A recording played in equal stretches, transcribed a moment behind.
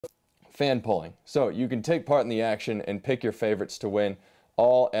fan polling. So you can take part in the action and pick your favorites to win,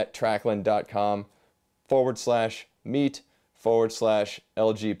 all at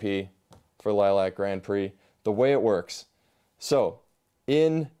trackland.com/meet/LGP for Lilac Grand Prix. The way it works. So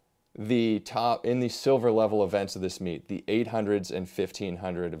in the silver level events of this meet, the 800s and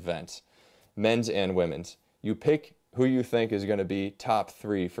 1500 events, men's and women's, you pick who you think is going to be top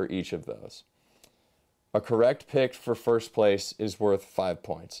 3 for each of those. A correct pick for first place is worth 5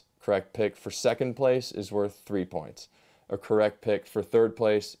 points. Correct pick for second place is worth 3 points. A correct pick for third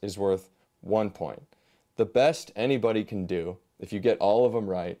place is worth 1 point. The best anybody can do, if you get all of them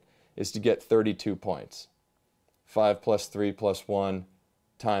right, is to get 32 points. 5 plus 3 plus 1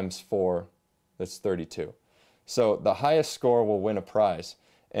 times 4, that's 32. So the highest score will win a prize,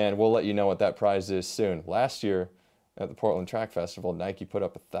 and we'll let you know what that prize is soon. Last year at the Portland Track Festival, Nike put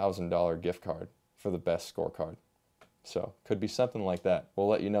up a $1,000 gift card for the best scorecard. So could be something like that. We'll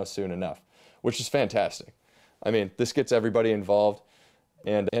let you know soon enough, which is fantastic. I mean, this gets everybody involved,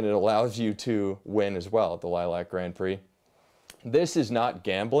 and it allows you to win as well at the Lilac Grand Prix. This is not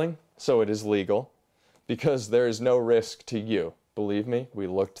gambling, so it is legal, because there is no risk to you. Believe me, we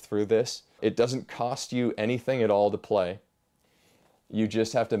looked through this. It doesn't cost you anything at all to play. You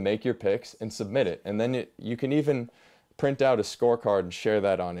just have to make your picks and submit it. And then you can even print out a scorecard and share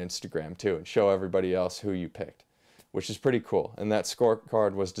that on Instagram too, and show everybody else who you picked, which is pretty cool. And that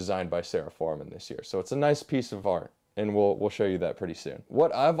scorecard was designed by Sarah Foreman this year. So it's a nice piece of art, and we'll show you that pretty soon.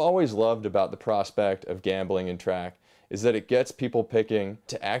 What I've always loved about the prospect of gambling in track is that it gets people picking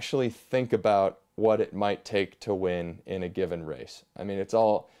to actually think about what it might take to win in a given race. I mean, it's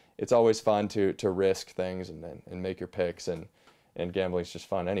always fun to risk things and make your picks, and gambling's just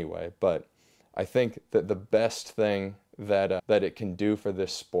fun anyway. But I think that the best thing that it can do for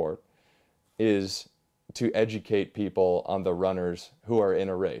this sport is to educate people on the runners who are in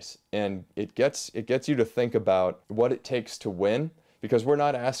a race. And it gets you to think about what it takes to win, because we're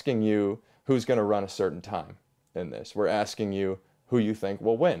not asking you who's going to run a certain time in this. We're asking you who you think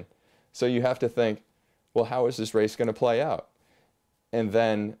will win. So you have to think, well, how is this race going to play out? And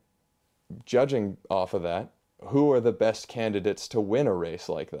then judging off of that, who are the best candidates to win a race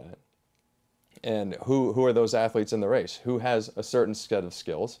like that? And who are those athletes in the race? Who has a certain set of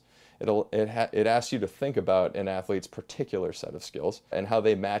skills? It asks you to think about an athlete's particular set of skills and how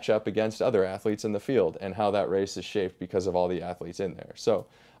they match up against other athletes in the field, and how that race is shaped because of all the athletes in there. So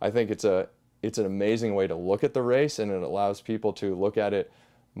I think it's an amazing way to look at the race, and it allows people to look at it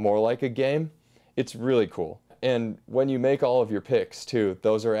more like a game. It's really cool. And when you make all of your picks too,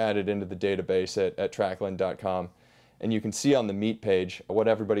 those are added into the database at trackland.com, and you can see on the meet page what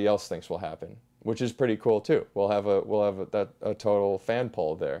everybody else thinks will happen, which is pretty cool too. We'll have a total fan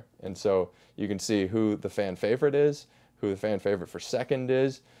poll there, and so you can see who the fan favorite is, who the fan favorite for second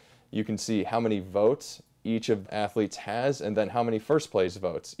is. You can see how many votes each of the athletes has, and then how many first place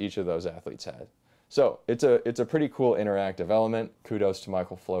votes each of those athletes has. So it's a pretty cool interactive element. Kudos to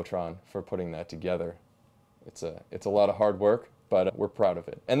Michael Flotron for putting that together. It's a lot of hard work, but we're proud of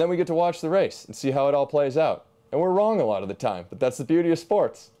it. And then we get to watch the race and see how it all plays out. And we're wrong a lot of the time, but that's the beauty of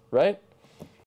sports, right?